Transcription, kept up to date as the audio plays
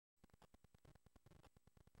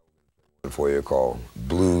for you called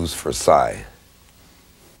Blues for Psy.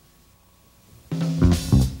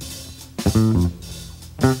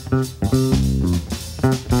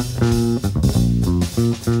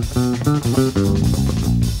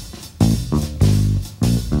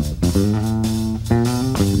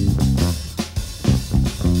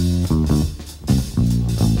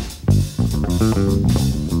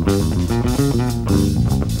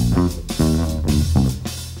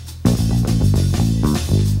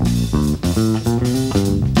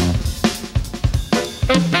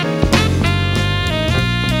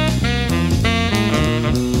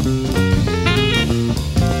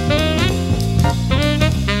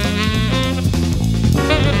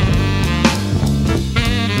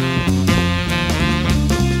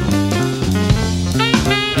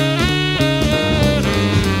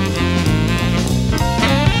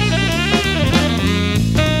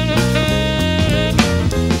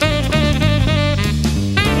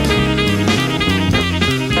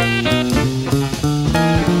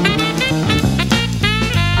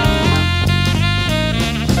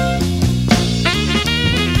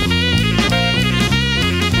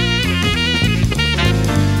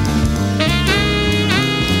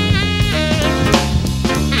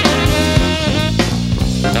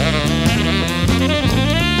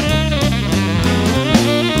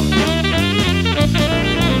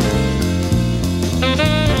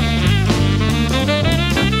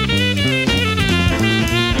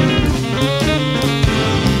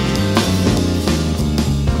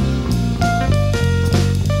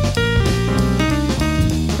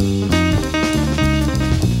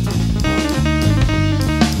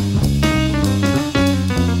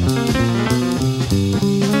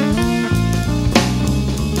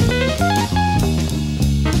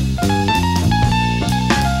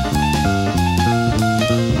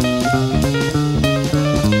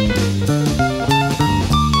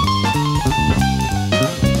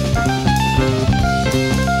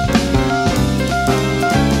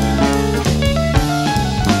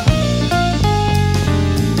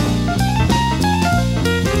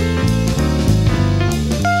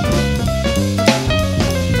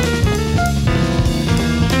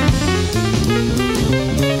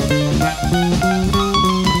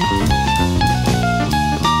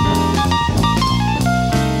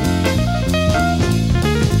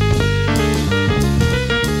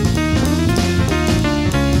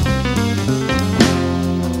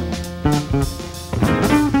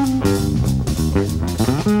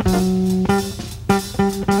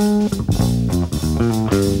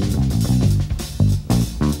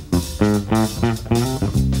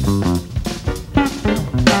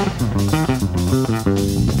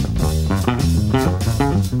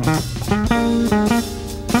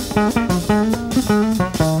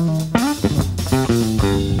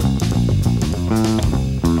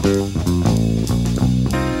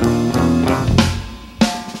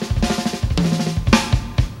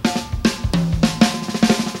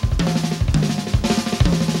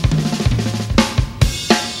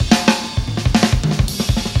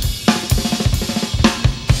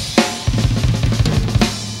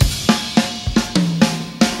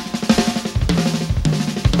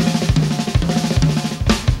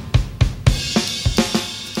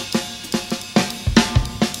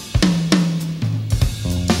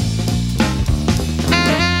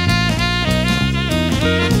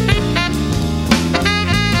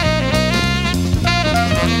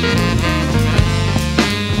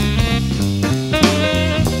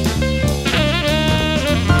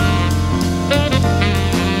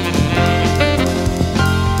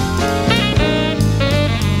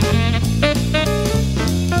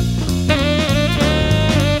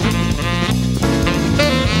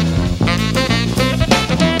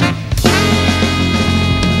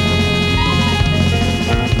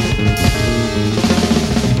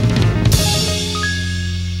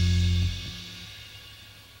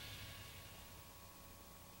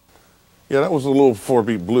 Yeah, that was a little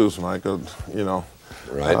 4-beat blues, Mike. You know,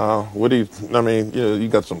 Right. what do you? I mean, you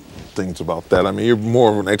got some things about that. I mean, you're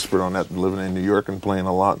more of an expert on that, living in New York and playing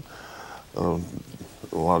a lot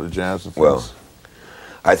of jazz and things. Well,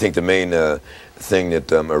 I think the main thing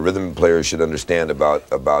that a rhythm player should understand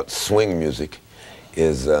about swing music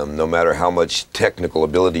is no matter how much technical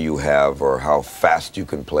ability you have or how fast you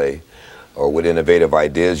can play or what innovative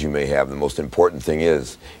ideas you may have, the most important thing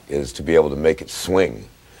is to be able to make it swing.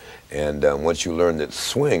 And once you learn that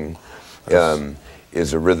swing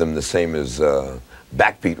is a rhythm the same as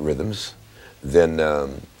backbeat rhythms, then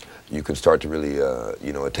you can start to really,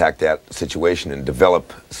 you know, attack that situation and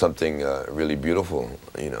develop something really beautiful,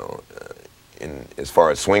 you know, as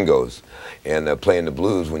far as swing goes. And playing the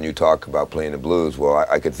blues, when you talk about playing the blues, well,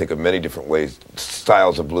 I could think of many different ways,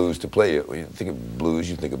 styles of blues to play it. When you think of blues,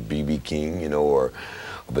 you think of B.B. King, you know,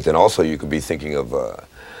 but then also you could be thinking of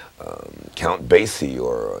Count Basie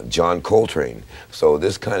or John Coltrane. So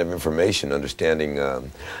this kind of information, understanding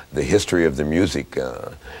the history of the music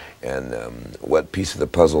and what piece of the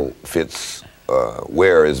puzzle fits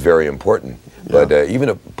where is very important. Yeah. But even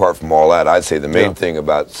apart from all that, I'd say the main thing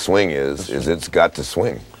about swing is it's got to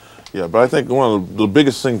swing. Yeah, but I think one of the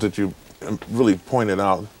biggest things that you really pointed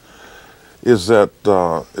out is that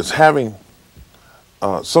is having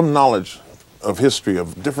some knowledge of history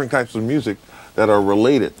of different types of music that are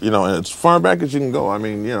related, you know, and as far back as you can go. I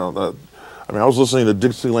mean, you know, I was listening to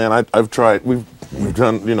Dixieland. I've tried. We've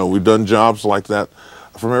done, you know, we've done jobs like that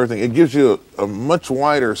from everything. It gives you a much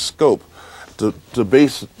wider scope to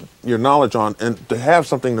base your knowledge on and to have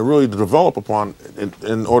something to really develop upon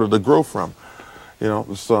in order to grow from. You know,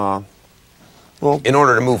 it's, well, in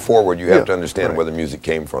order to move forward, you have to understand where the music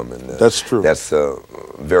came from, and that's true. That's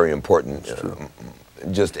very important.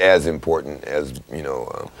 Just as important as, you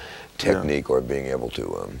know, technique or being able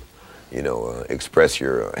to, you know, express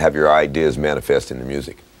have your ideas manifest in the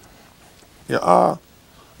music. Yeah,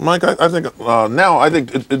 Mike, I think now I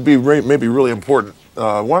think it'd be maybe really important.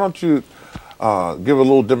 Why don't you give a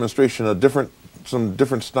little demonstration of some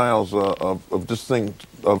different styles of this thing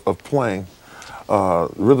of playing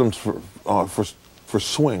rhythms for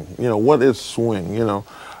swing. You know, what is swing? You know,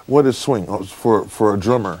 what is swing for a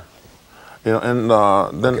drummer? You know, and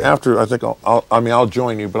then after, I think I'll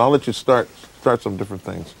join you, but I'll let you start some different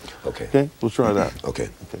things. Okay. Okay, we'll try that. Okay.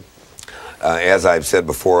 As I've said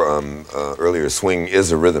before earlier, swing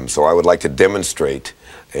is a rhythm. So I would like to demonstrate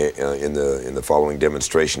in the following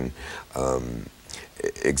demonstration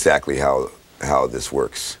exactly how this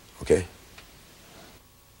works. Okay.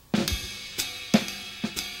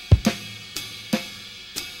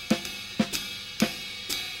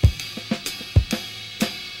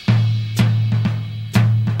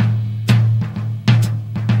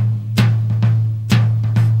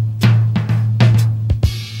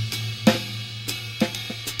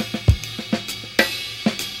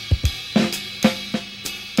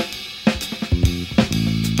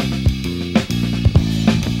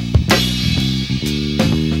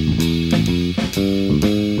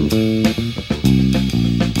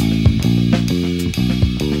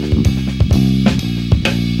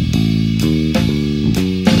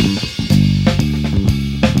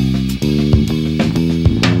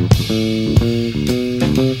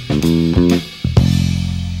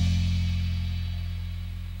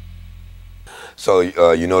 So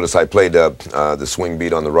you notice I played the swing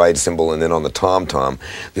beat on the ride cymbal and then on the tom-tom.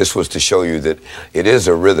 This was to show you that it is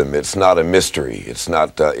a rhythm. It's not a mystery. It's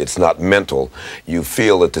not mental. You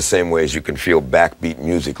feel it the same way as you can feel backbeat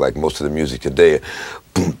music, like most of the music today.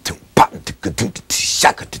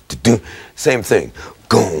 Same thing.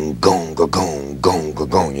 Gong, gong, gong, gong,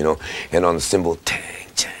 gong, you know. And on the cymbal, tang,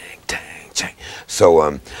 tang, tang, tang.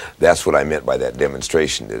 So that's what I meant by that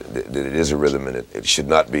demonstration, that it is a rhythm and it should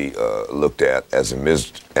not be looked at as a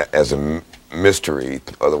mystery.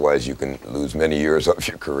 Otherwise, you can lose many years of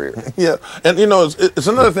your career. Yeah, and you know, it's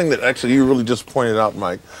another thing that actually you really just pointed out,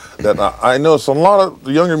 Mike, that I notice a lot of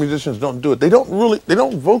the younger musicians don't do it. They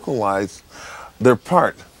don't vocalize their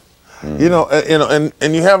part. You know,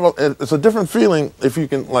 and you have it's a different feeling if you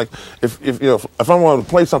can, like, if you know, if I want to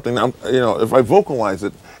play something, you know, if I vocalize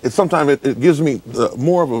it, sometimes it gives me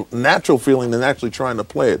more of a natural feeling than actually trying to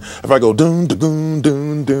play it. If I go doon doon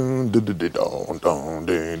doon doon doon doon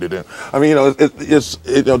doon doon, I mean, you know, it's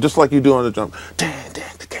you know, just like you do on the drum.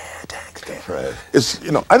 Right. It's,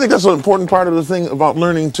 you know, I think that's an important part of the thing about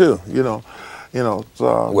learning too. You know,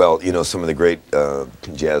 well, you know, some of the great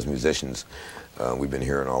jazz musicians. We've been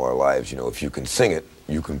hearing all our lives, you know, if you can sing it,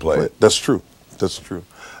 you can play it. That's true. That's true.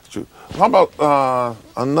 That's true. How about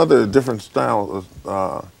another different style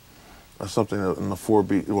of something in the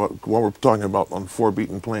 4-beat, what we're talking about on 4-beat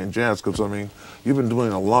and playing jazz, because, I mean, you've been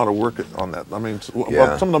doing a lot of work on that. I mean,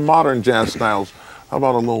 about some of the modern jazz styles, how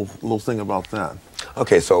about a little thing about that?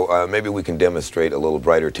 Okay, so maybe we can demonstrate a little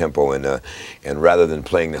brighter tempo, and rather than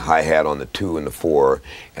playing the hi-hat on the 2 and the 4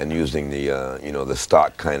 and using the you know, the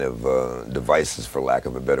stock kind of devices, for lack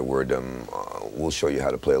of a better word, we'll show you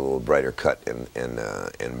how to play a little brighter cut and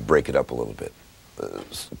break it up a little bit,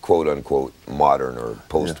 quote unquote modern or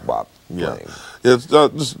post-bop playing. Yeah, it's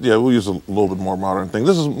we'll use a little bit more modern thing.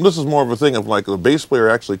 This is more of a thing of like the bass player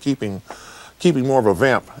actually keeping more of a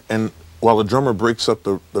vamp, and while the drummer breaks up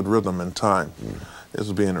the rhythm in time. This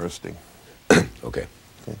will be interesting. Okay.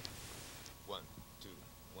 1, 2,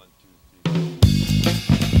 1, 2, 3.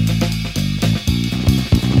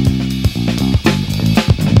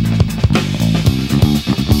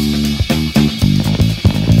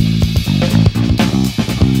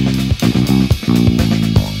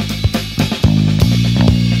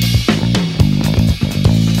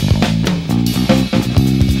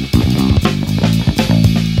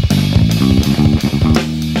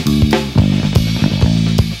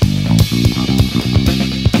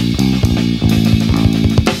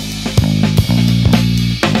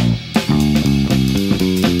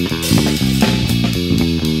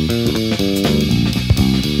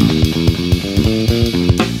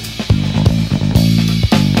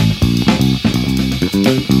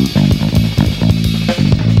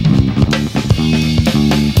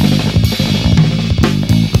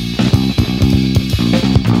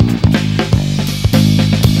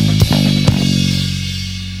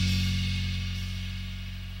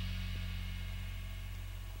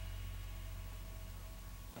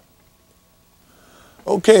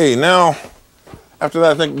 Okay, now, after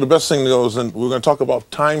that, I think the best thing to go is, and we're going to talk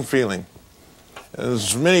about time feeling.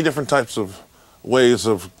 There's many different types of ways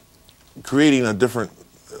of creating a different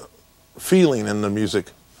feeling in the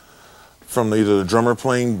music, from either the drummer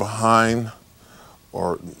playing behind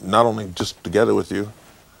or not only just together with you.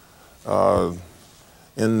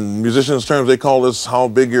 In musicians' terms, they call this how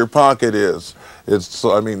big your pocket is.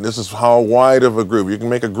 I mean, this is how wide of a groove. You can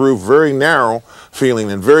make a groove very narrow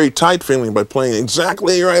feeling and very tight feeling by playing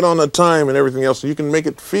exactly right on the time and everything else. So you can make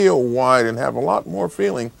it feel wide and have a lot more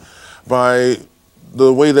feeling by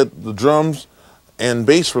the way that the drums and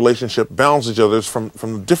bass relationship balance each other from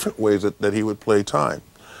the different ways that he would play time.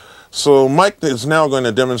 So Mike is now going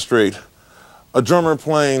to demonstrate a drummer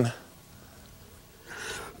playing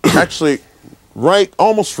actually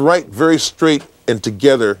almost right, very straight and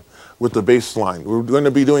together with the bass line. We're going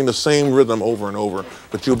to be doing the same rhythm over and over,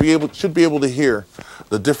 but should be able to hear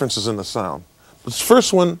the differences in the sound. This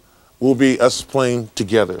first one will be us playing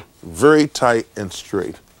together, very tight and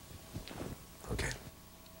straight. Okay.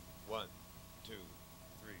 1, 2,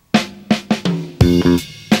 3.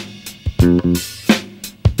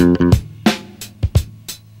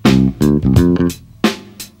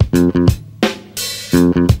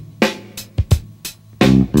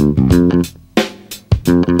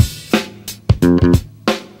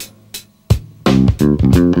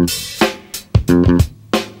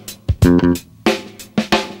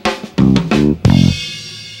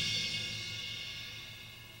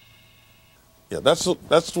 Yeah, that's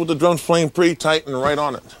what the drum's playing, pretty tight and right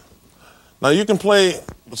on it. Now you can play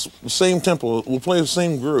the same tempo. We'll play the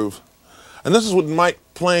same groove, and this is what Mike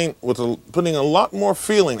playing with putting a lot more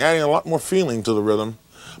feeling, adding a lot more feeling to the rhythm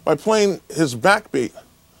by playing his backbeat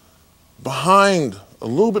behind, a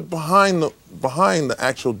little bit behind the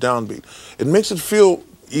actual downbeat. It makes it feel.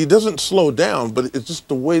 He doesn't slow down, but it's just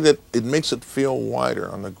the way that it makes it feel wider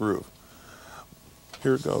on the groove.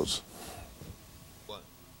 Here it goes. 1,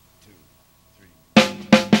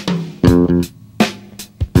 2, 3.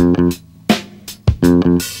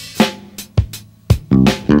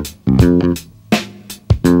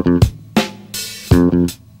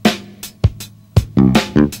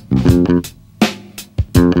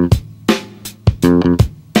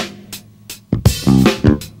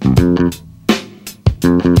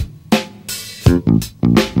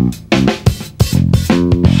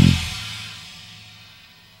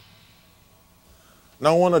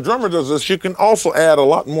 Now, when a drummer does this, you can also add a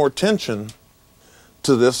lot more tension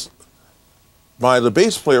to this by the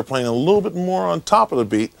bass player playing a little bit more on top of the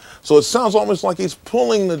beat, so it sounds almost like he's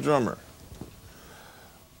pulling the drummer.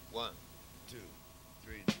 1, 2,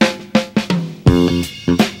 3.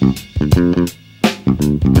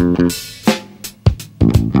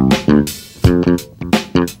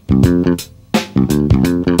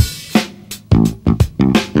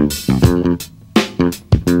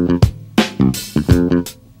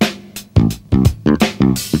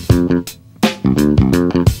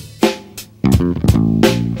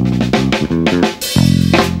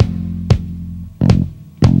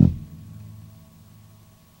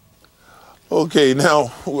 Okay,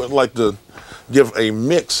 now we'd like to give a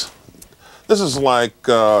mix. This is like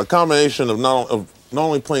a combination of not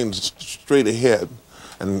only playing straight ahead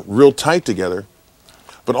and real tight together,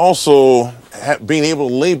 but also being able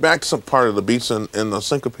to lay back some part of the beats in a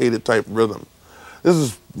syncopated type rhythm. This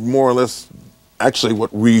is more or less actually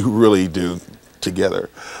what we really do together.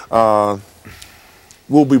 We'll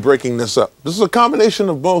be breaking this up. This is a combination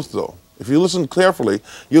of both, though. If you listen carefully,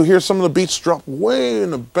 you'll hear some of the beats drop way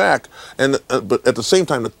in the back, and but at the same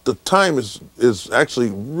time, the time is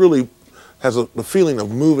actually really has the feeling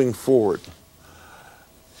of moving forward.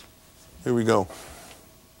 Here we go.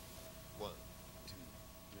 1, 2,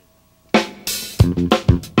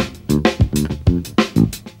 3.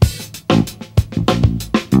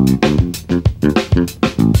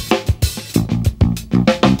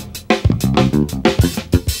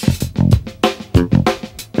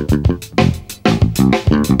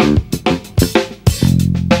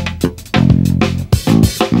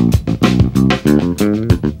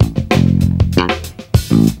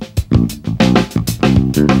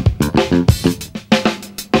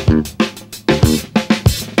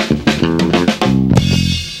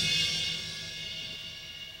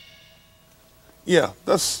 Yeah,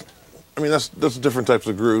 that's different types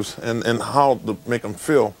of grooves and how to make them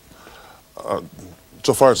feel.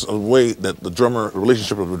 So far as the way that the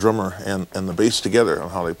relationship of the drummer and the bass together on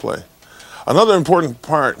how they play. Another important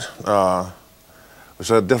part,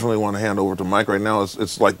 which I definitely want to hand over to Mike right now, is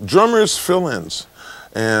it's like drummers fill-ins.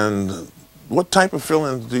 And what type of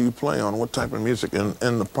fill-ins do you play on? What type of music? And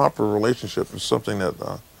the proper relationship is something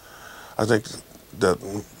that I think that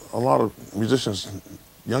a lot of musicians,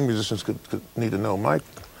 young musicians, could need to know. Mike,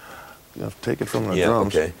 take it from the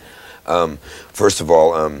drums. Okay. First of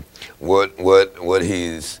all, what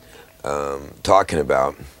he's talking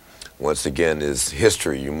about, once again, is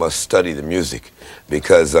history. You must study the music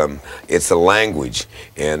because it's a language,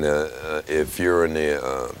 and if you're in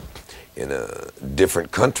a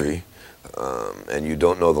different country and you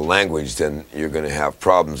don't know the language, then you're going to have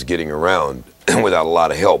problems getting around without a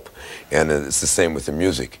lot of help, and it's the same with the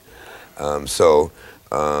music. I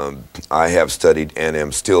have studied and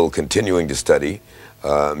am still continuing to study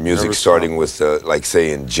music, starting with, like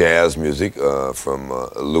say, in jazz music, from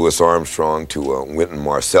Louis Armstrong to Wynton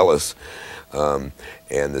Marsalis.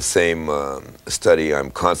 And the same study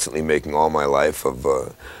I'm constantly making all my life of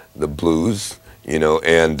the blues,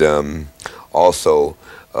 and also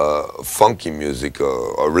funky music,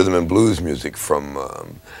 rhythm and blues music from,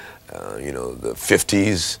 the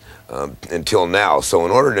 50s until now. So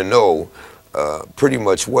in order to know pretty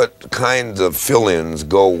much what kinds of fill-ins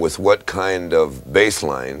go with what kind of bass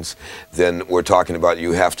lines, then we're talking about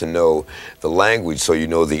you have to know the language so you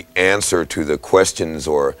know the answer to the questions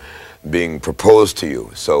or being proposed to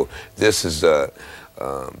you. So this is a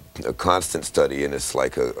constant study, and it's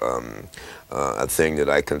like a thing that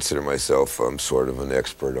I consider myself sort of an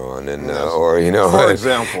expert on, and For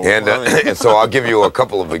example, and so I'll give you a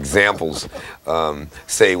couple of examples.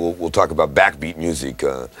 Say we'll talk about backbeat music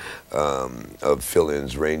of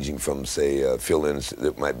fill-ins, ranging from say fill-ins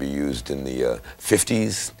that might be used in the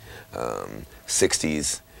 50s,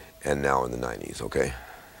 60s, and now in the 90s. Okay.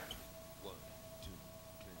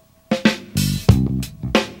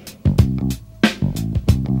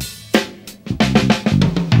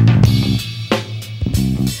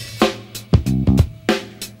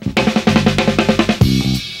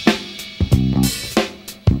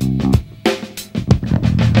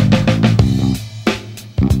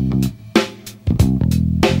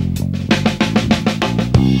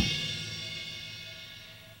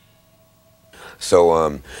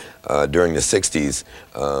 So during the 60s,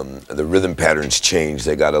 the rhythm patterns changed.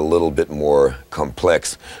 They got a little bit more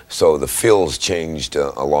complex, so the fills changed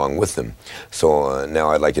along with them. So now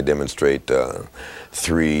I'd like to demonstrate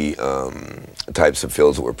three types of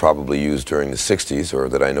fills that were probably used during the 60s, or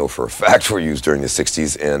that I know for a fact were used during the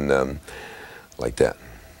 60s, and like that.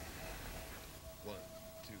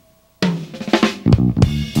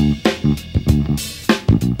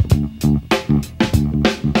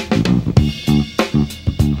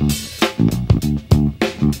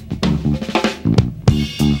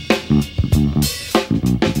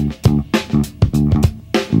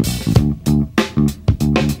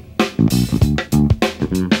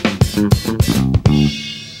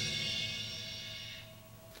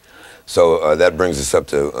 So that brings us up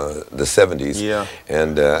to the 70s. Yeah.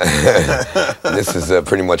 And this is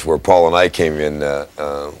pretty much where Paul and I came in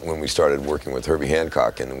when we started working with Herbie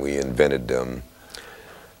Hancock, and we invented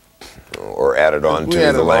or added on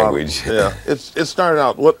to the language. Yeah. It started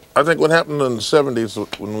out, what happened in the 70s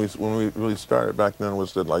when we really started back then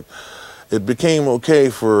was that, like, it became okay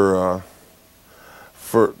for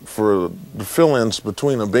the fill-ins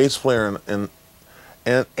between a bass player and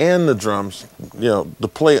the drums,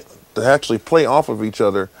 to actually play off of each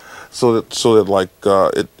other, so that like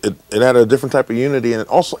it added a different type of unity, and it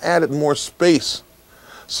also added more space.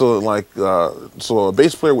 So like so a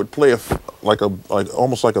bass player would play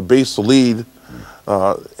almost like a bass lead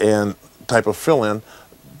and type of fill-in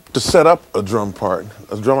to set up a drum part,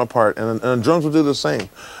 and drums would do the same,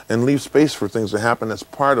 and leave space for things to happen as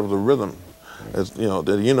part of the rhythm, as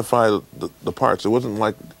to unify the parts. It wasn't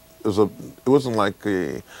like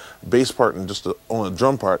a bass part and just on a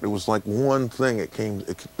drum part. It was like one thing that came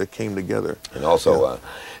together. And also,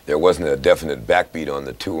 there wasn't a definite backbeat on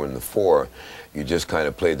the 2 and the 4. You just kind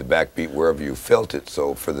of played the backbeat wherever you felt it.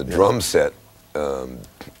 So for the drum set,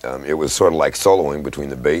 it was sort of like soloing between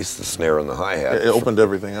the bass, the snare, and the hi-hat. It opened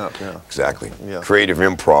everything up. Yeah. Exactly. Yeah. Creative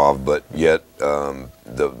improv, but yet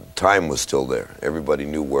the time was still there. Everybody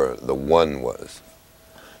knew where the 1 was.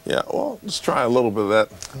 Yeah, well, let's try a little bit of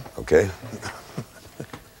that. Okay.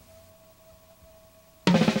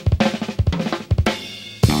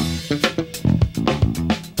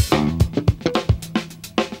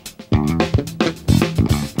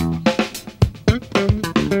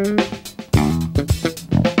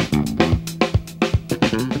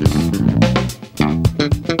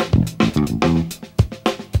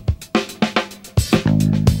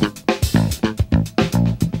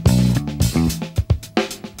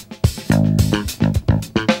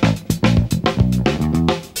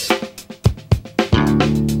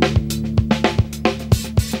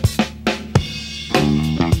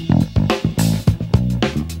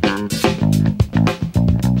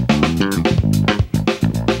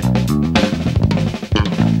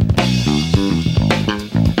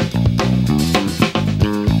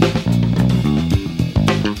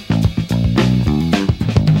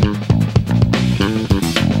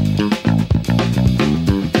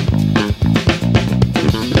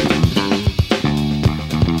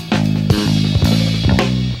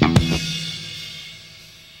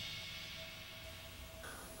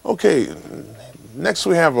 Okay, next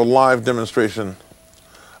we have a live demonstration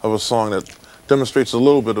of a song that demonstrates a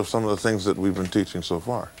little bit of some of the things that we've been teaching so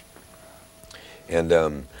far. And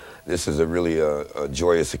this is a really a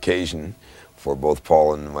joyous occasion for both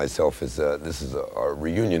Paul and myself. This is a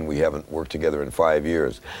reunion. We haven't worked together in 5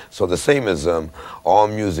 years. So the same as all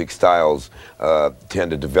music styles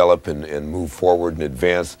tend to develop and move forward and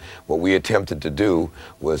advance, what we attempted to do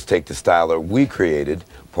was take the style that we created,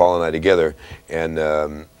 Paul and I together, and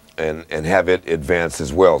have it advance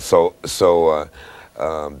as well. So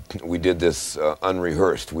we did this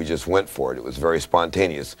unrehearsed. We just went for it. It was very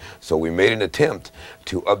spontaneous. So we made an attempt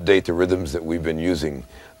to update the rhythms that we've been using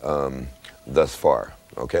thus far.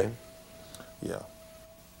 Okay? Yeah.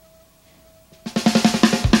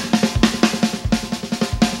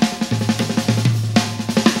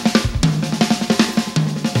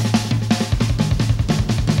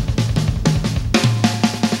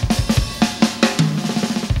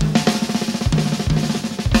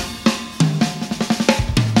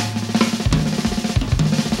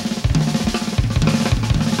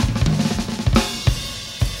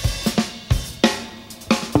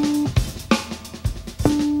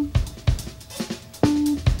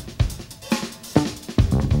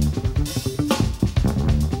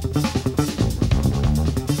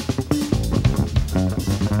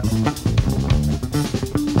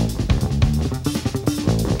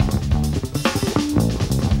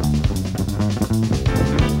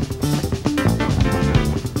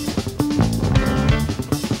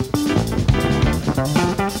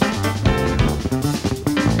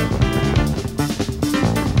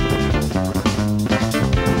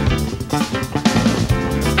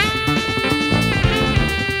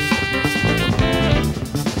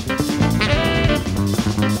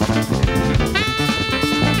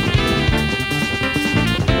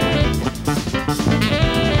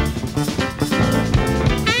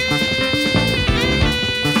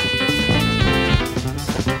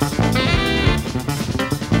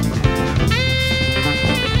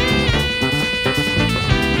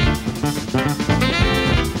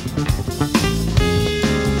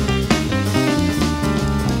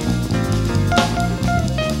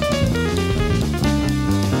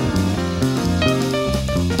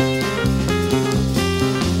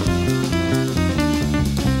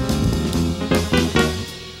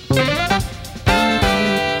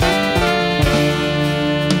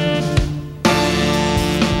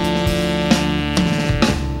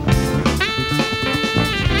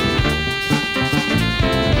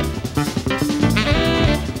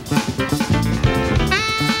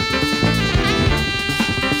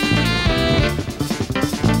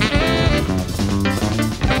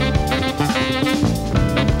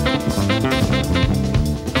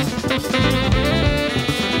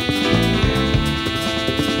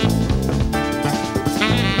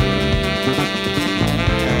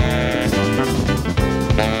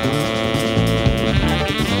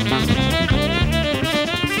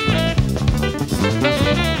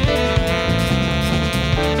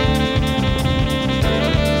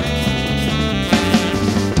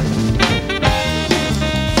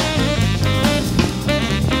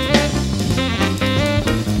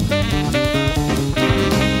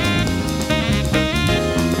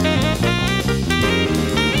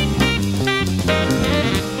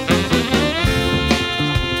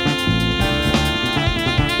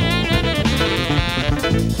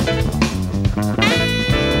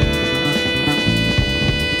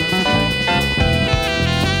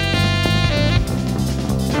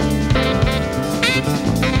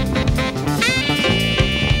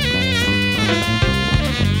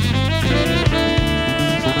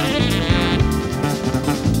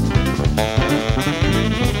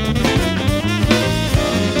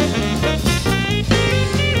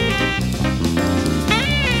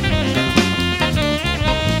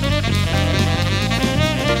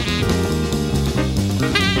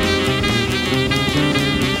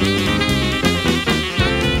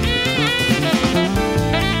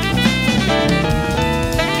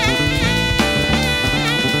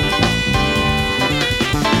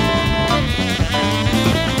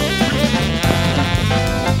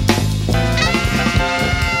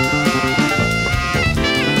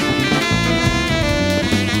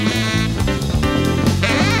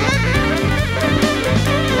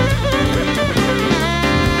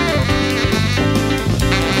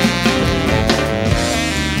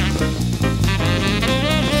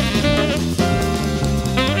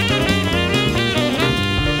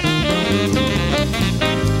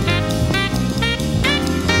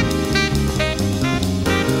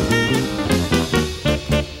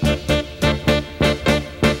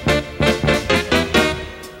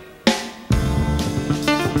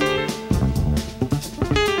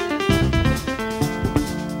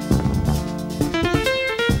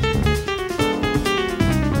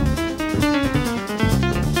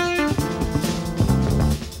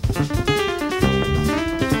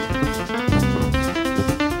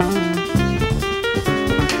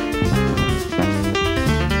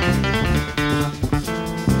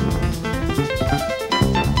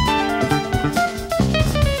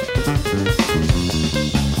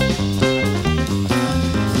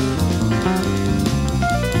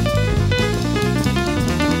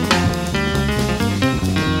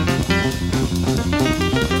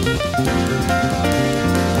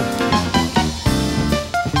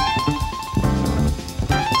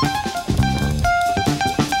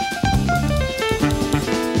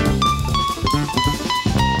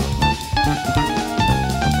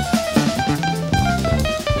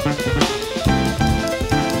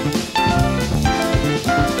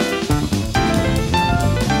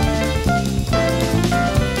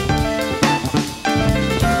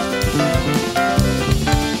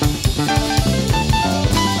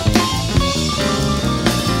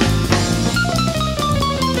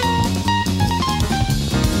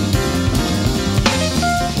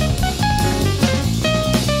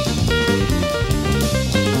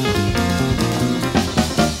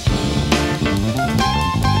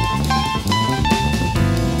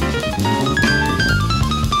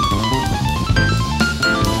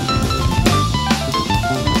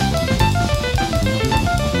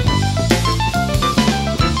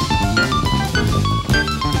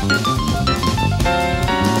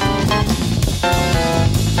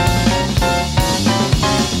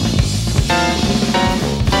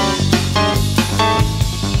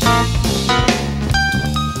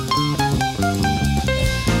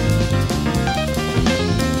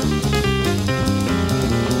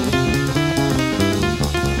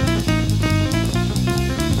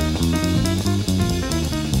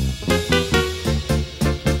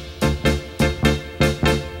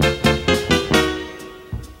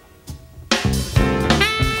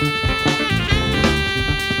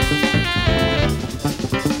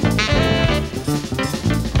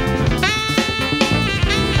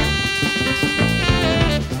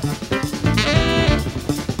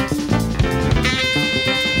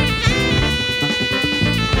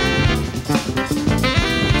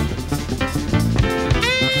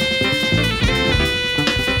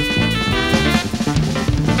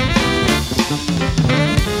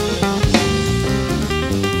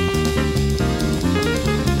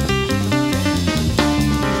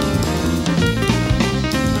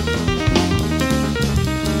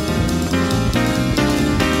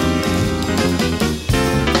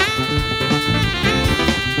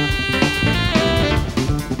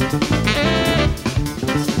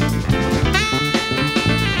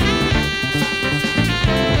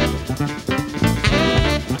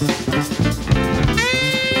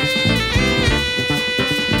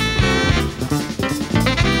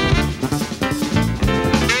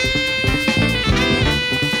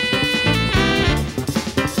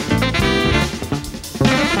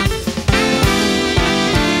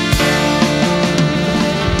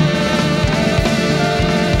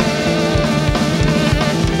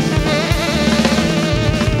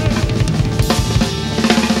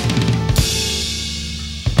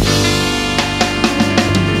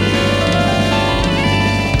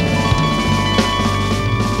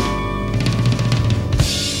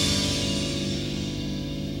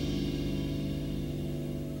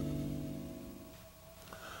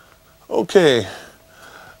 Okay,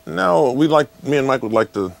 now me and Mike would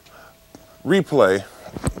like to replay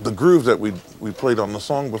the groove that we played on the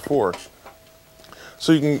song before,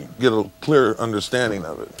 so you can get a clear understanding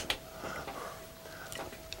of it.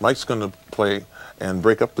 Mike's going to play and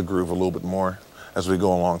break up the groove a little bit more as we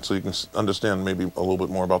go along, so you can understand maybe a little bit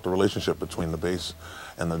more about the relationship between the bass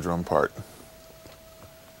and the drum part.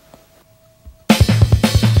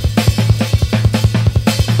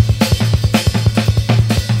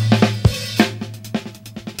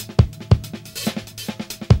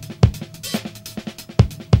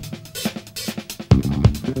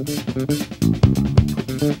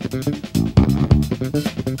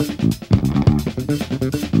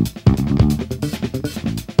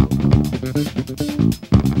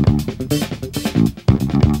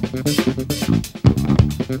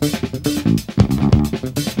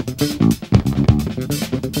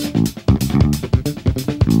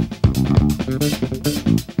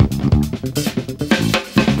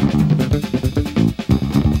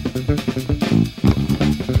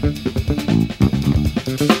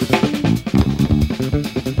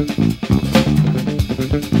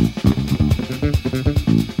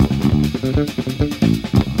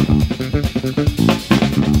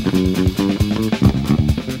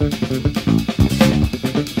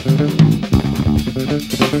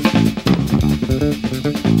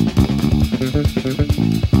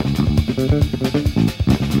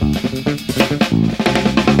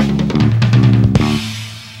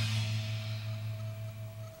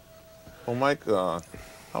 Well, Mike, how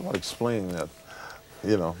about explaining that?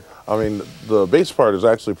 You know, I mean, the bass part is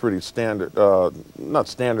actually pretty standard. Not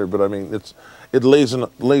standard, but I mean, it lays in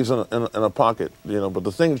a pocket. You know, but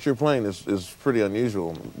the thing that you're playing is pretty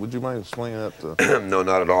unusual. Would you mind explaining that? No,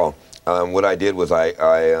 not at all. What I did was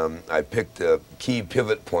I picked key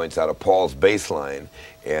pivot points out of Paul's bass line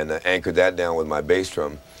and anchored that down with my bass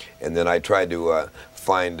drum, and then I tried to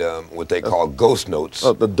find what they call ghost notes.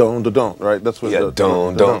 Oh, the don't, right? That's what. Yeah, the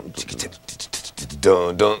don't.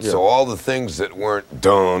 Yeah. So all the things that weren't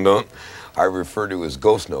don't, I refer to as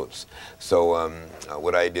ghost notes. So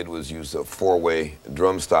what I did was use a four-way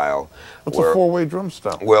drum style. What's a four-way drum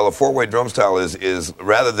style? Well, a four-way drum style is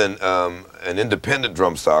rather than an independent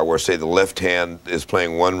drum style where, say, the left hand is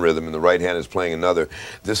playing one rhythm and the right hand is playing another.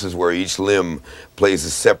 This is where each limb plays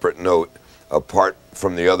a separate note apart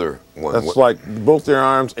from the other one. That's like both their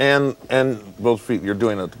arms and both feet. You're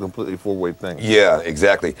doing a completely four-way thing. Yeah,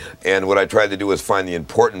 exactly. And what I tried to do was find the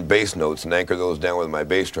important bass notes and anchor those down with my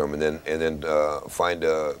bass drum, and then find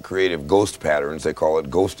creative ghost patterns. They call it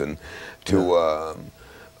ghosting, to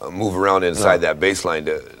move around inside that bass line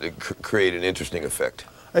to create an interesting effect.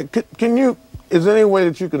 Hey, is there any way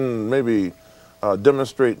that you can maybe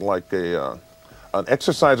demonstrate like an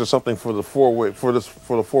exercise or something for the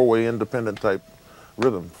four-way independent type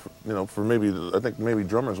rhythm? You know, for maybe, I think maybe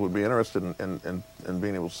drummers would be interested in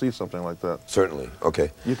being able to see something like that. Certainly.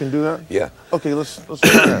 Okay. You can do that? Yeah. Okay, let's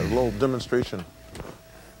try that, a little demonstration.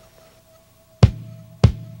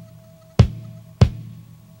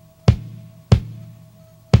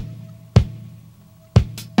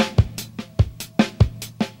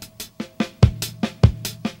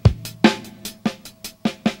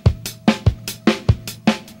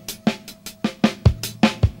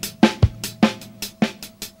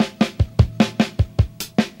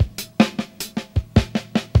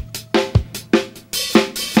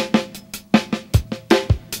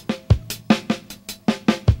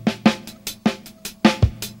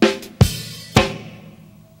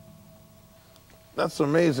 That's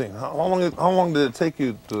amazing. How long did it take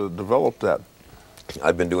you to develop that?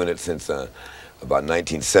 I've been doing it since about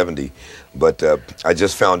 1970, but I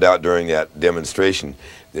just found out during that demonstration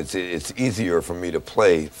that it's easier for me to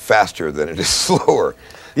play faster than it is slower.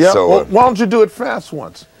 Yeah, So, well, why don't you do it fast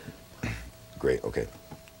once? great, okay.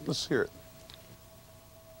 Let's hear it.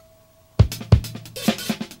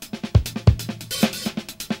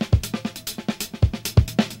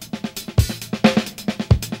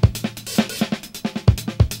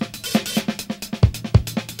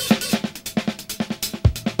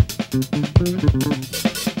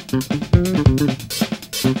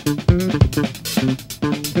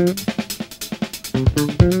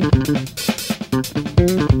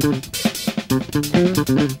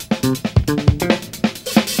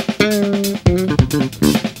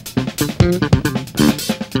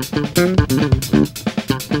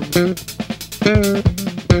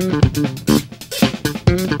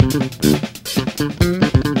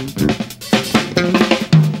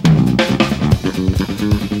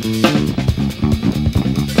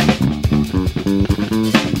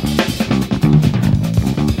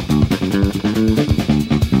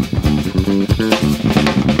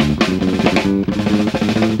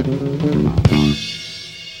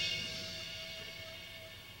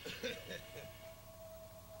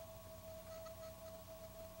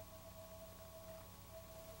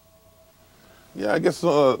 Yeah, I guess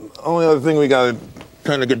only other thing we got to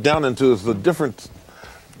kind of get down into is the different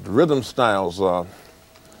rhythm styles.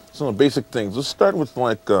 Some of the basic things. Let's start with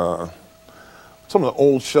like some of the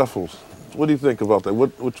old shuffles. What do you think about that?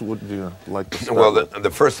 Which would you like to start Well, with? the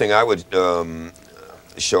first thing I would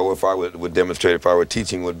show if I would demonstrate if I were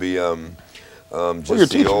teaching would be just you're the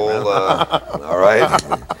teaching, old, man. all right,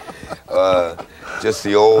 just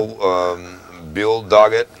the old Bill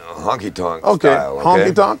Doggett honky tonk Okay, style. Okay,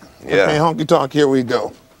 honky tonk. Yeah. Okay, honky tonk. Here we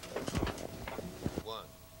go. 1,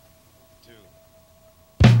 2.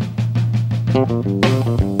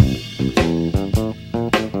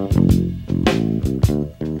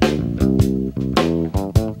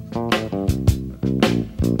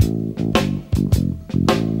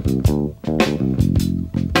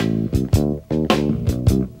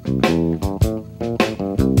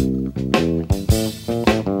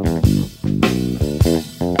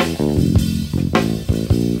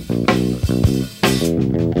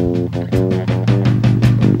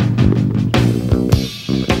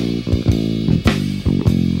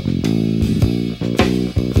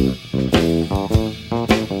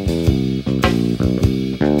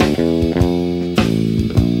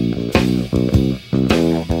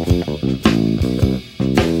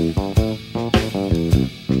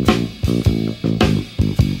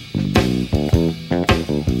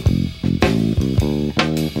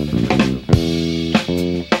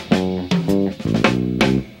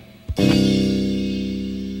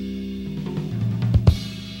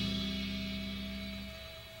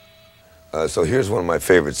 So here's one of my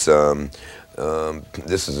favorites.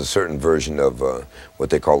 This is a certain version of what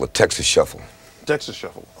they call the Texas Shuffle. Texas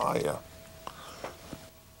shuffle. Oh yeah.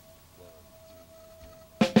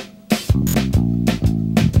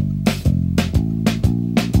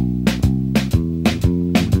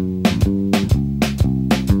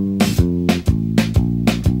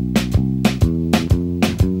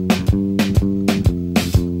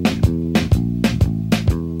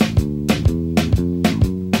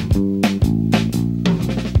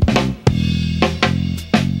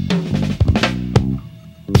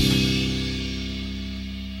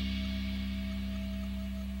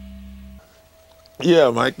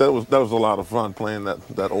 Yeah, Mike, that was a lot of fun playing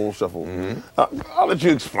that old shuffle. I'll let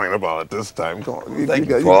you explain about it this time. Come on, Thank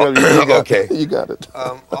you, Paul. Okay. You got it.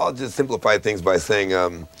 I'll just simplify things by saying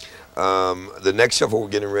the next shuffle we're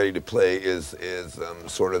getting ready to play is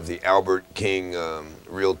sort of the Albert King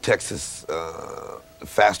real Texas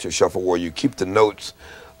faster shuffle where you keep the notes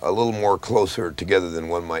a little more closer together than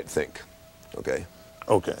one might think. Okay?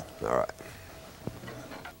 Okay. All right.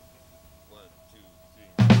 1, 2,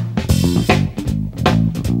 3.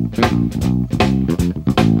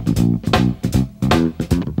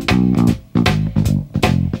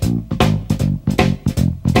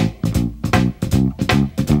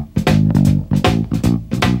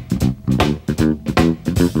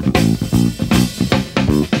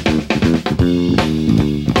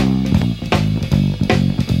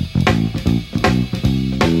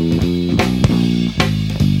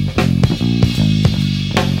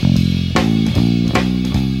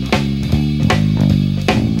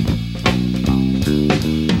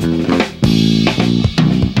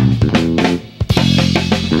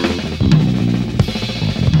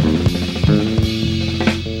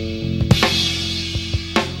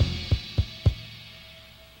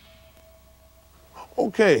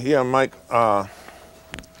 Okay, yeah, Mike. I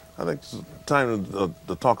think it's time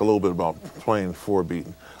to talk a little bit about playing 4-beat.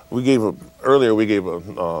 Earlier we gave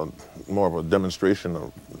a more of a demonstration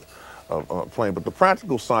of playing, but the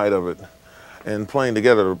practical side of it and playing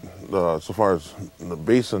together, so far as the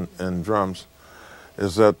bass and drums,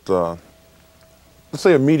 is that let's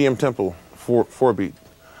say a medium tempo 4-beat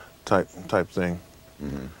type thing.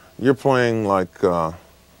 You're playing like so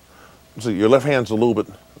your left hand's a little bit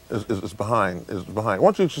is behind. Why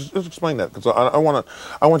don't you just explain that? Because I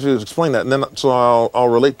want you to explain that, and then so I'll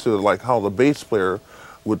relate to like how the bass player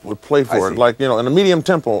would play for it. see. Like, you know, in a medium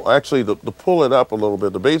tempo, actually to pull it up a little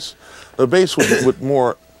bit, the bass would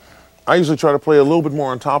more. I usually try to play a little bit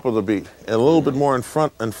more on top of the beat and a little bit more in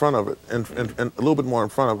front of it, and a little bit more in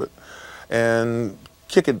front of it, and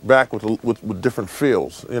kick it back with different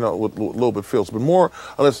feels, you know, with little bit feels, but more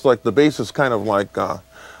or less like the bass is kind of like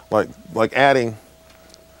adding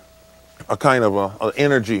a kind of a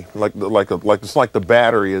energy, like it's like the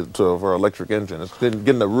battery of our electric engine. It's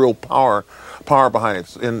getting the real power behind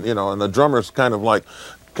it, and you know, and the drummer's kind of like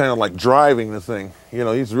driving the thing. You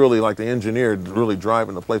know, he's really like the engineer, really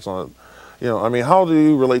driving the place on it. You know, I mean, how do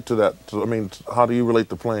you relate to that? I mean, how do you relate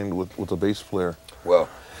to playing with a bass player? Well,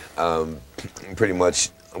 pretty much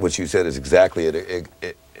what you said is exactly it,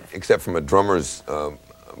 except from a drummer's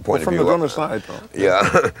point of From view. the drummer's side, though.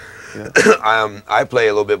 Yeah. Yeah. I play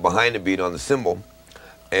a little bit behind the beat on the cymbal,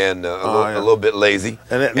 and a little bit lazy.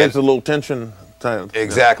 And it makes a little tension.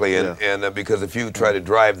 Exactly, Yeah. and because if you try to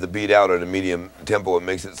drive the beat out at a medium tempo, it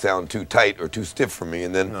makes it sound too tight or too stiff for me.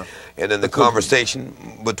 And then, the conversation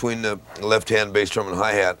between the left-hand bass drum and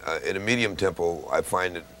hi-hat at a medium tempo, I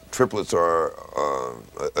find that triplets are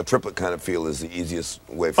a triplet kind of feel is the easiest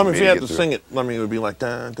way for me to get through. If you had to sing it, I mean, it would be like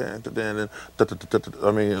dan dan dan dan dan.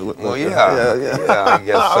 I mean, well, yeah, I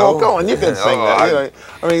guess so. Oh, go on, you can sing that.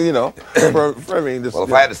 I mean, you know, I mean, just, well,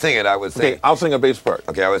 if I had to sing it, I would sing. Okay, I'll sing a bass part.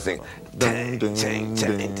 Okay, I would sing. You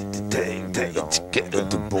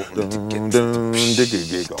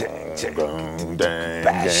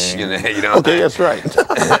know. Okay, that's right.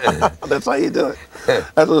 That's how you do it.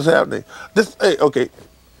 That's what's happening. Hey, okay.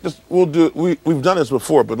 We'll do it. We've done this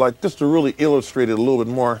before, but like just to really illustrate it a little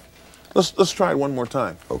bit more, let's try it one more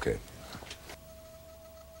time. Okay.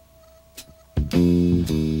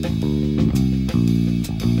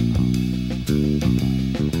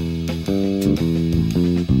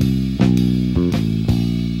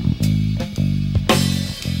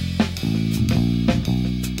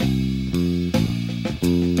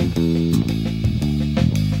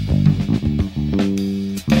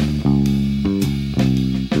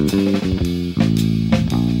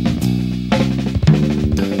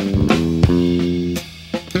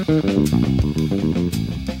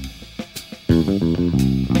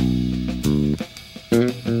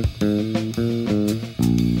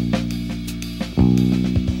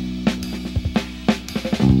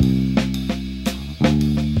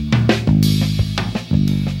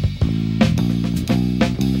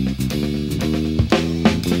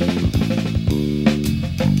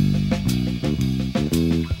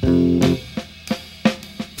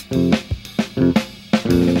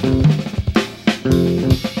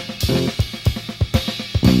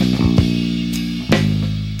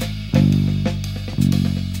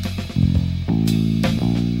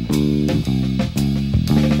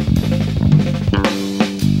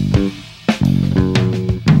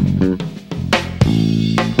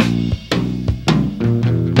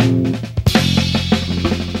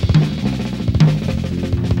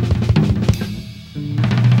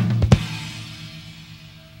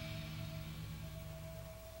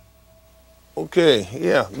 Okay,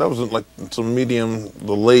 yeah, that was like some medium,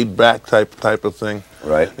 the laid back type of thing.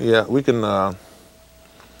 Right. Yeah, we can. How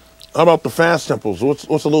about the fast tempos? What's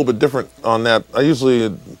a little bit different on that? I usually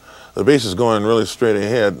the bass is going really straight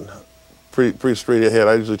ahead, pretty straight ahead.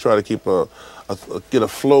 I usually try to keep get a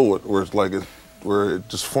flow where it's like where it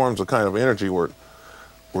just forms a kind of energy where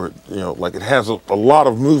you know, like it has a lot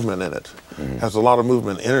of movement in it, has a lot of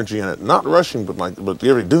movement, energy in it. Not rushing, but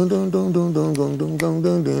every dun dun dun dun dun dun dun dun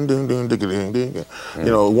dun dun dun dun dun dun. You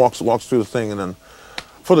know, walks through the thing, and then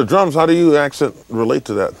for the drums, how do you relate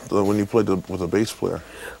to that when you play with a bass player?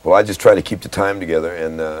 Well, I just try to keep the time together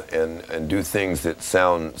and do things that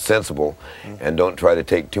sound sensible, and don't try to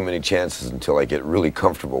take too many chances until I get really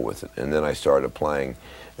comfortable with it, and then I start applying,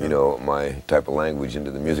 you know, my type of language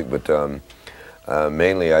into the music. But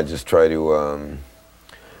mainly, I just try to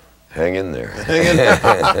hang in there. Hang in there.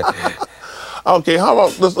 Okay, how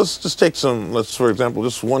about let's just take for example,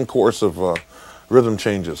 just one course of rhythm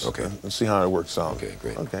changes. Okay. And see how it works out. Okay,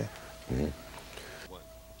 great. Okay. Mm-hmm.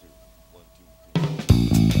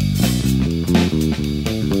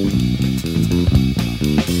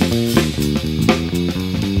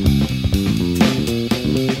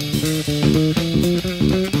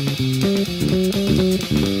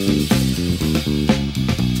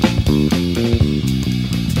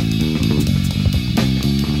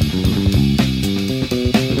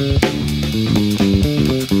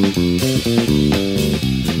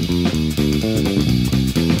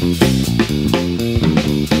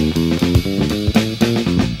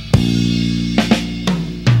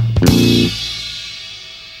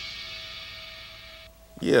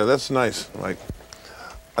 Yeah, that's nice. Like,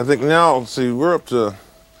 I think now, see, we're up to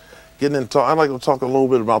getting into. I'd like to talk a little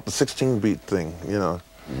bit about the 16-beat thing. You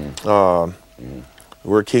know,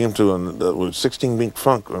 where it came to with 16-beat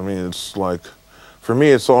funk. I mean, it's like, for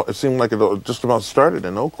me, it seemed like it just about started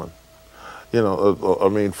in Oakland. You know, I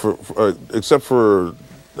mean, except for,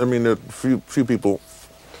 I mean, a few people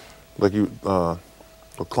like you,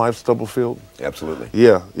 Clive Stubblefield. Absolutely.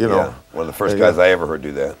 Yeah, you know, yeah. One of the first guys I ever heard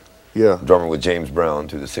do that. Yeah. Drummer with James Brown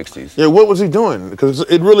through the 60s. Yeah, what was he doing? Because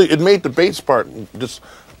it made the bass part just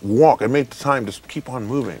walk. It made the time just keep on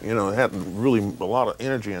moving. You know, it had really a lot of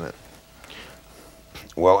energy in it.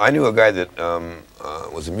 Well, I knew a guy that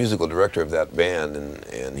was a musical director of that band,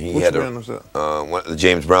 and he Which had band was that? The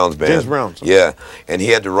James Brown's band. James Brown's. Yeah, and he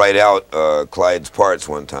had to write out Clyde's parts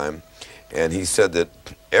one time, and he said that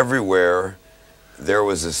everywhere there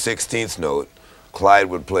was a 16th note, Clyde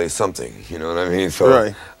would play something. You know what I mean? So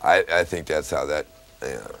right. I think that's how that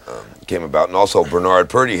came about, and also Bernard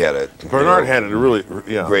Purdie had it. Bernard had it really,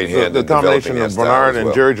 yeah. Great hand. The combination of Bernard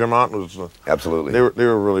and Jerry Jamont was absolutely. They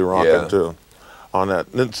were really rocking too, on that.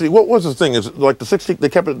 And see, what was the thing? Is it like the 16? They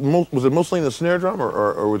kept it. Was it mostly in the snare drum,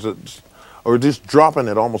 or was it, or just dropping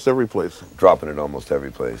it almost every place? Dropping it almost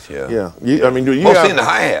every place. Yeah. Yeah. I mean, mostly in the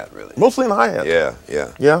hi hat, really. Mostly in the hi hat.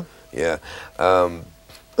 Yeah.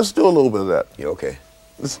 Let's do a little bit of that. Yeah. Okay.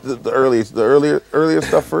 This the earlier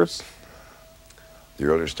stuff first. The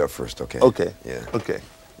earlier stuff first, okay. Okay. Yeah. Okay.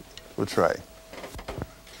 We'll try.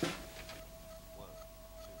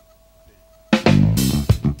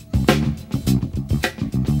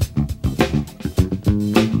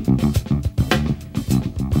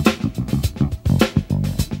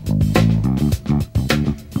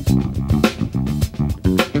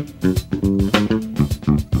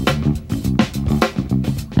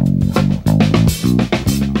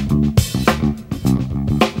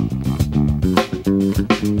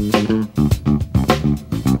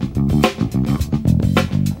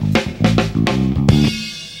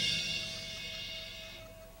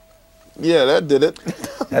 Yeah, that did it.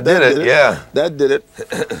 That did it. Yeah. That did it.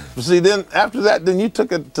 See, then after that, then you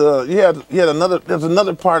took it. You had another. There's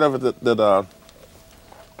another part of it that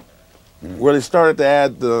where they started to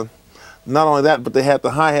add the. Not only that, but they had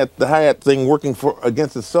the hi-hat thing working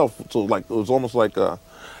against itself. So like it was almost like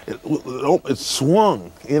it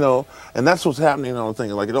swung, you know, and that's what's happening on the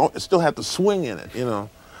thing. Like it still had the swing in it, you know,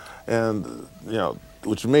 and you know,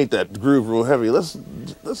 which made that groove real heavy. Let's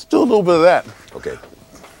do a little bit of that. Okay.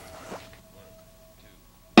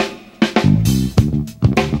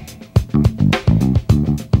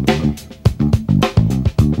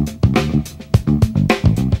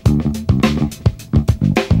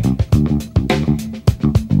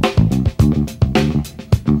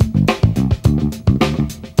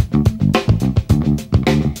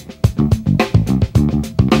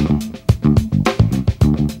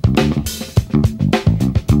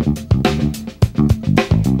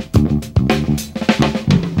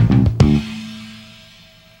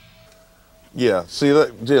 Yeah, see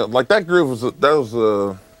like that groove was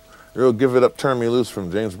a real "Give It Up, Turn Me Loose"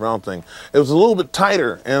 from James Brown thing. It was a little bit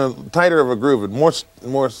tighter tighter of a groove, and more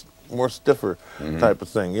stiffer type of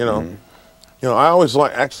thing. You know, I always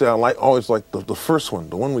always like the first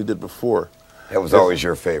one, the one we did before. That was always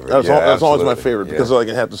your favorite. That's always my favorite because like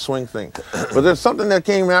it had the swing thing. But there's something that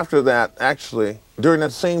came after that actually during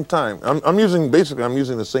that same time. I'm using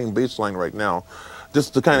the same bass line right now,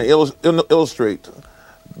 just to kind of illustrate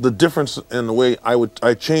the difference in the way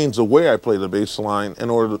I change the way I play the bass line in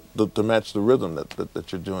order to match the rhythm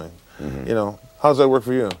that you're doing. You know, how does that work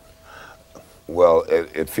for you? Well,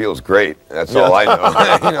 it feels great. That's all I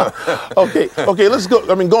know. You know? Okay. Let's go.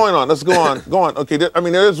 I mean, Let's go on. Okay.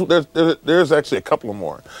 There's actually a couple of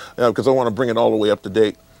more because I want to bring it all the way up to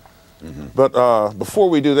date. But before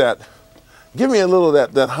we do that, give me a little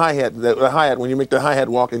of that hi-hat. That hi-hat, when you make the hi-hat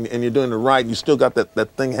walk and you're doing the ride, you still got that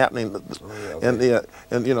thing happening, and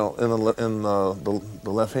you know, in the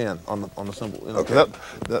left hand on the cymbal. You know, okay.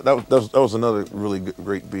 That was another really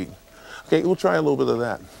great beat. Okay, we'll try a little bit of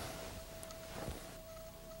that.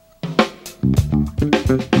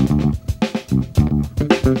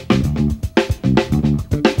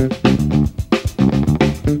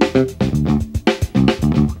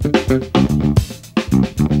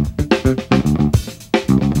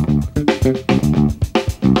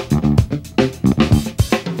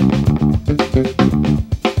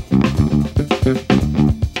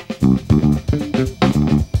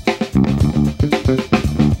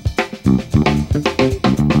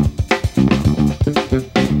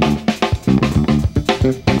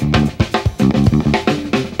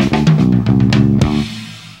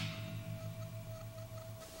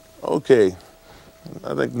 Okay,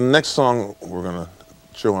 I think the next song we're going to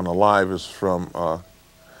show on the live is from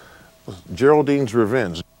Geraldine's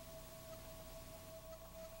Revenge.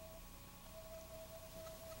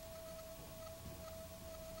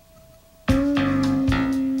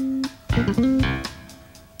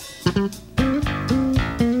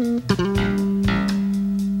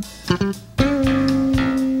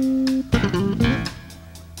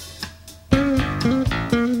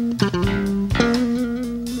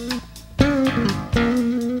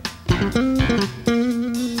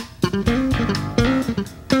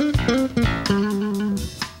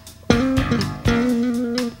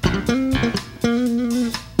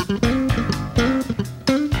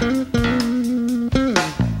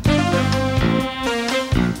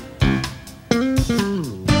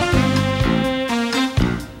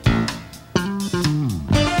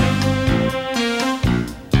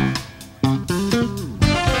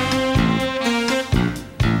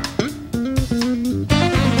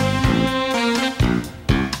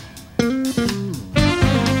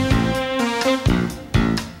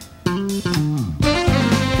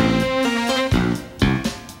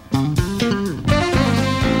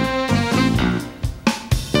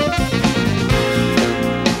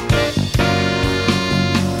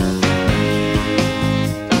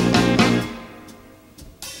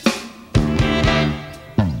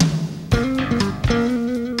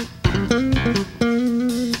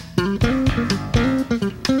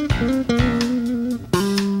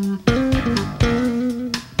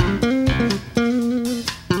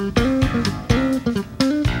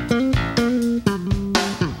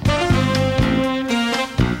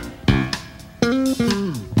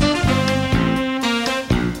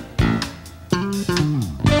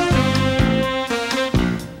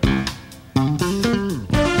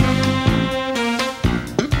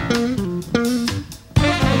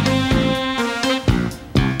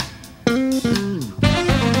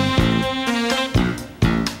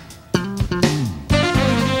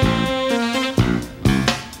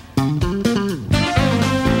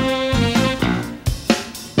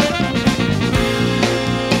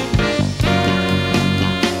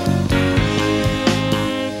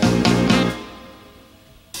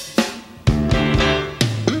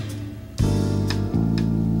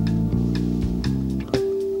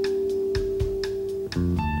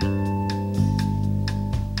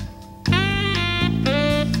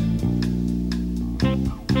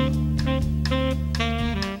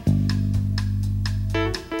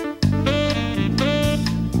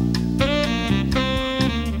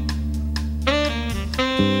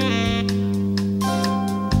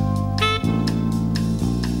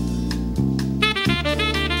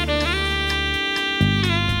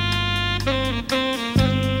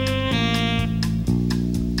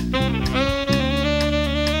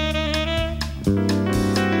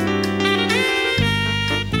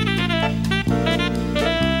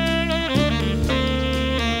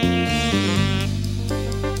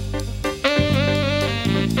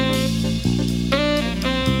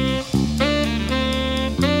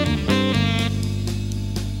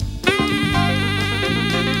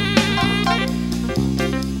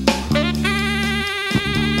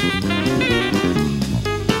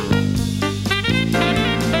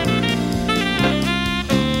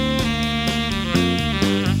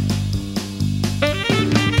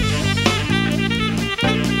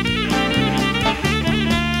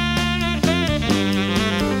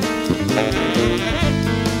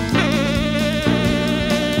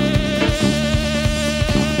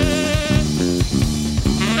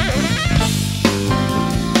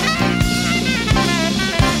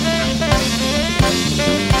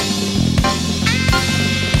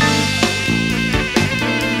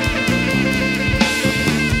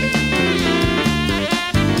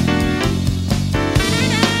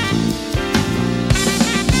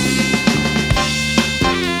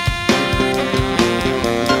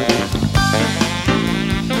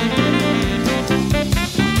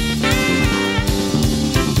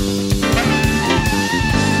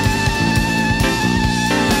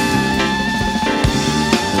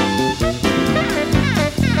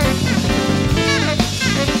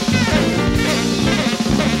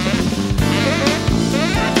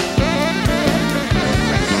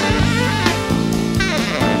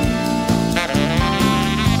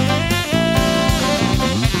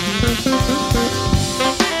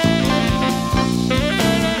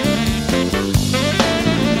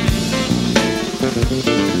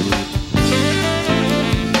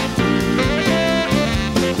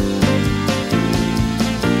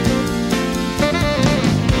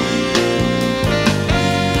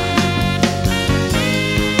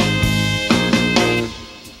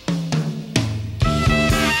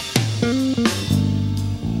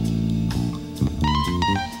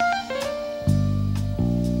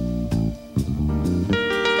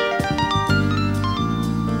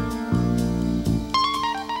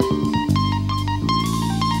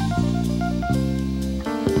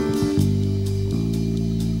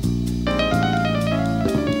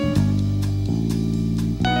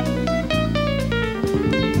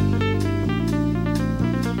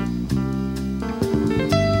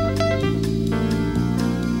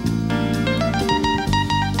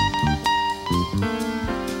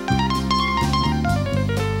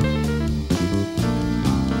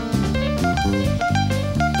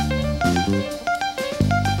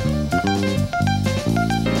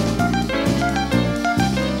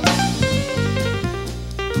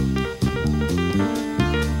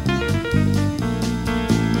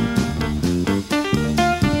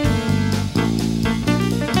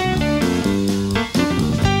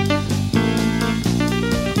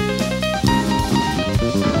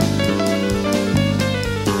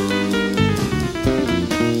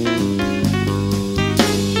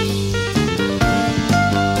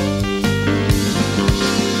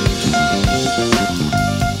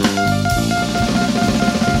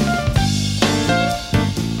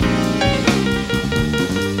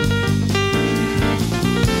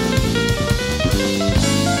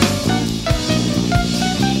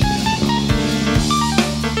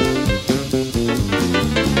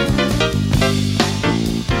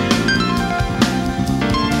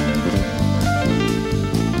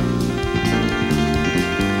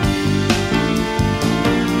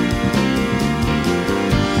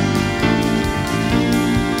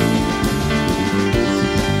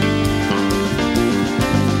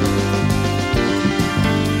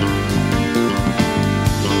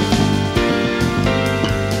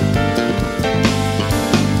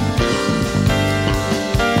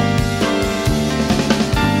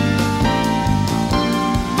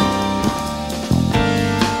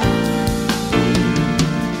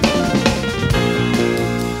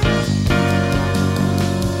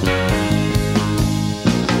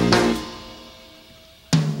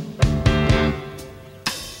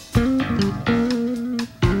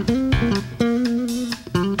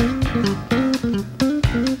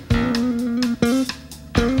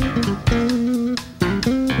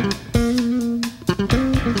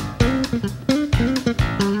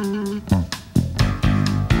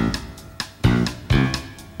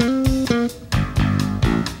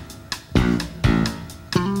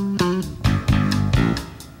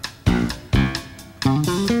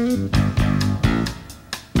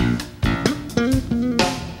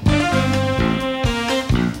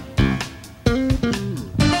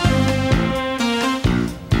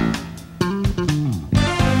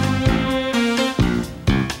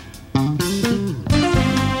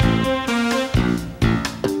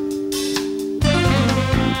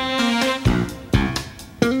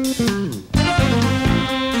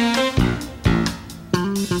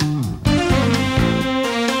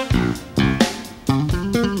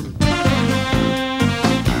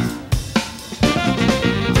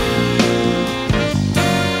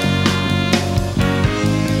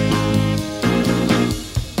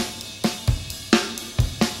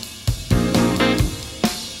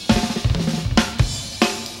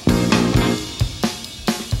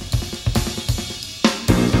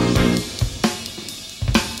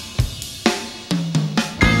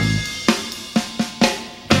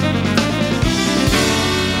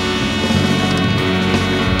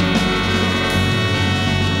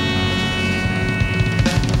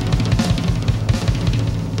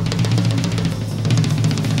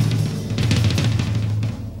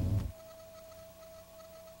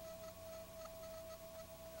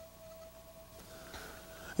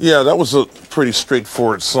 Yeah, that was a pretty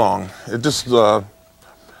straightforward song. It just kind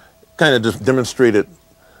of just demonstrated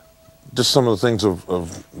just some of the things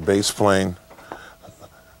of bass playing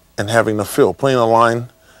and having a feel, playing a line,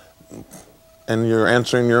 and you're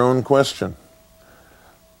answering your own question.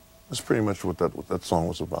 That's pretty much what that song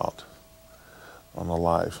was about on the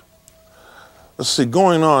live. Let's see,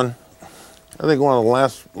 going on, I think one of the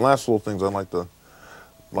last little things I'd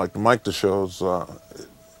like Mike to show is,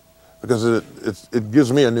 because it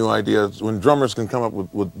gives me a new idea. It's when drummers can come up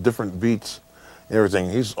with different beats and everything.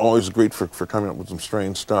 He's always great for coming up with some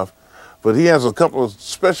strange stuff. But he has a couple of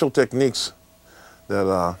special techniques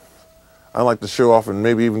that I like to show off and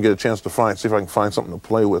maybe even get a chance to see if I can find something to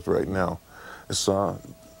play with right now. It's a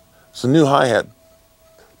new hi-hat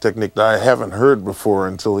technique that I haven't heard before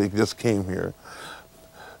until he just came here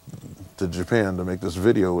to Japan to make this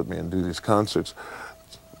video with me and do these concerts.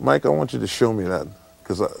 Mike, I want you to show me that,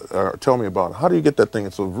 tell me about it. How do you get that thing?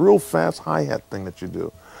 It's a real fast hi-hat thing that you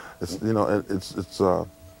do. It's, you know, it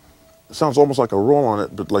sounds almost like a roll on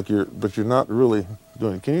it, but you're not really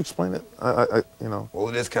doing it. Can you explain it? You know. Well,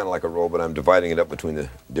 it is kind of like a roll, but I'm dividing it up between the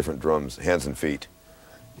different drums, hands and feet.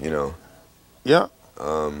 You know. Yeah.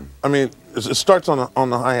 I mean, it starts on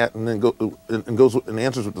the hi-hat and then goes and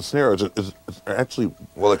answers with the snare. It's actually.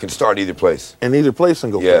 Well, it can start either place. In either place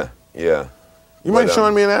and go. Yeah. play. Yeah. You mind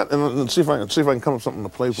showing me that and see if I can come up with something to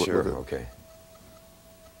play with. Sure. With it. Okay.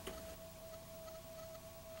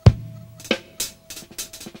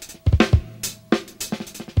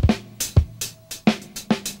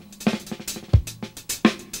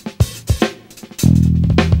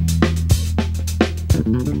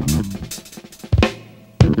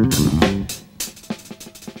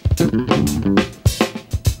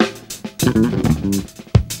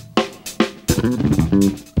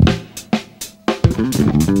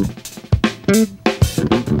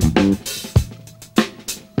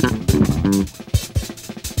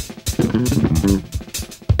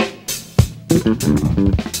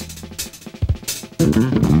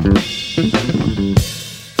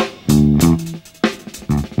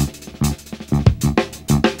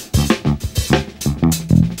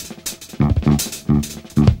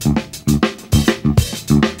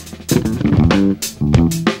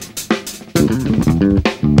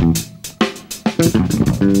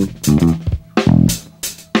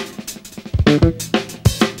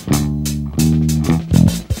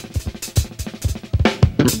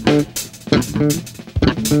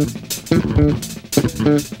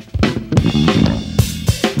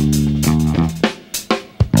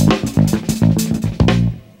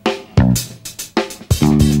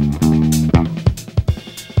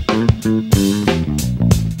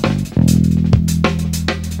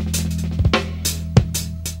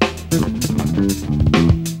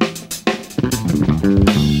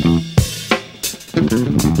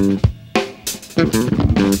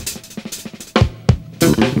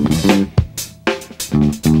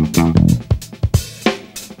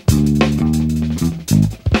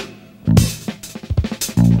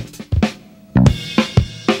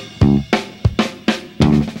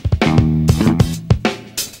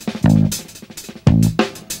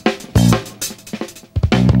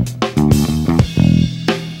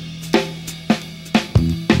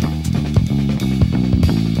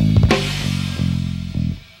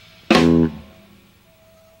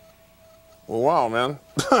 Wow, man.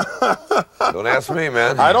 Don't ask me,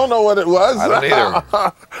 man. I don't know what it was. I don't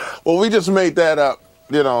either. Well, we just made that up.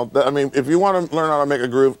 You know, I mean, if you want to learn how to make a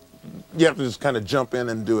groove, you have to just kind of jump in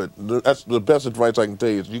and do it. That's the best advice I can tell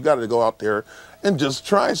you is you got to go out there and just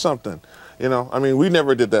try something. You know, I mean, we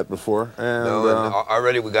never did that before. And,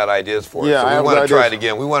 already we got ideas for it. Yeah, so we want to try it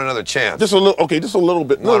again. We want another chance. Just a little, okay, just a little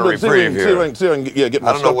bit. Want a reprieve here. See if I can get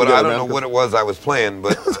my stuff together, I don't know what it was I was playing,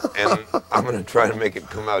 but and I'm going to try to make it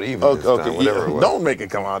come out even this time, whatever it was. Don't make it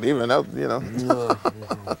come out even, you know.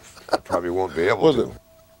 I probably won't be able to.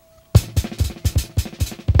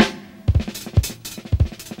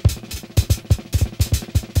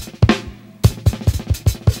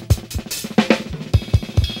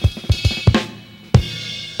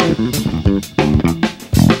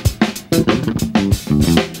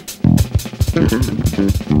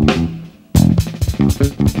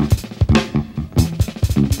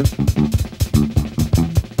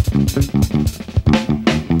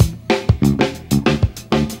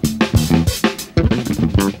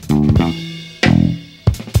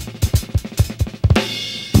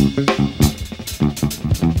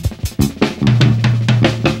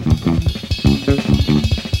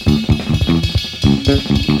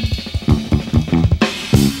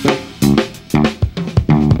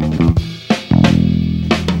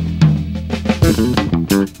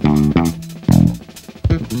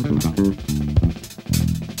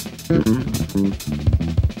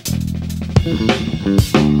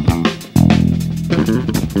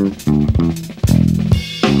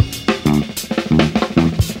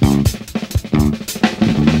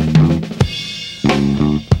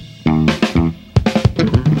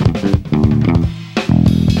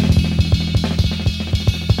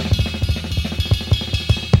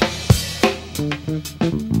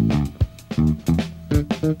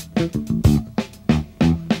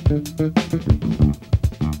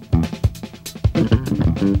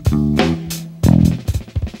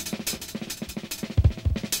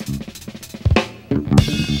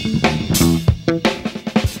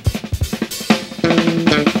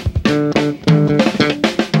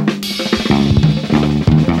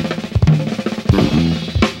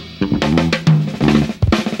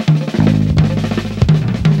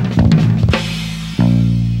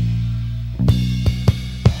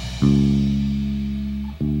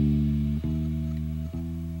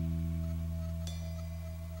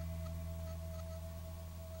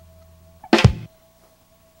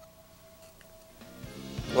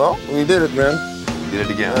 Well, we did it, man. Did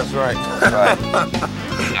it again. That's right. Right.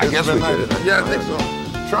 I guess we nice. did it. Yeah, I think so.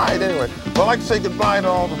 Try it anyway. Well, I'd like to say goodbye to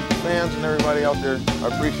all the fans and everybody out there.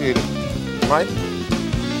 I appreciate it. Mike?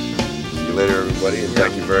 See you later, everybody, and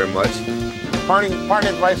thank you very much. Parting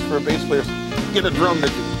advice for a bass player: get a drum that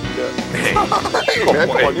you. Hey, Hey, man,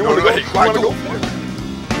 come on, you want to go? Go.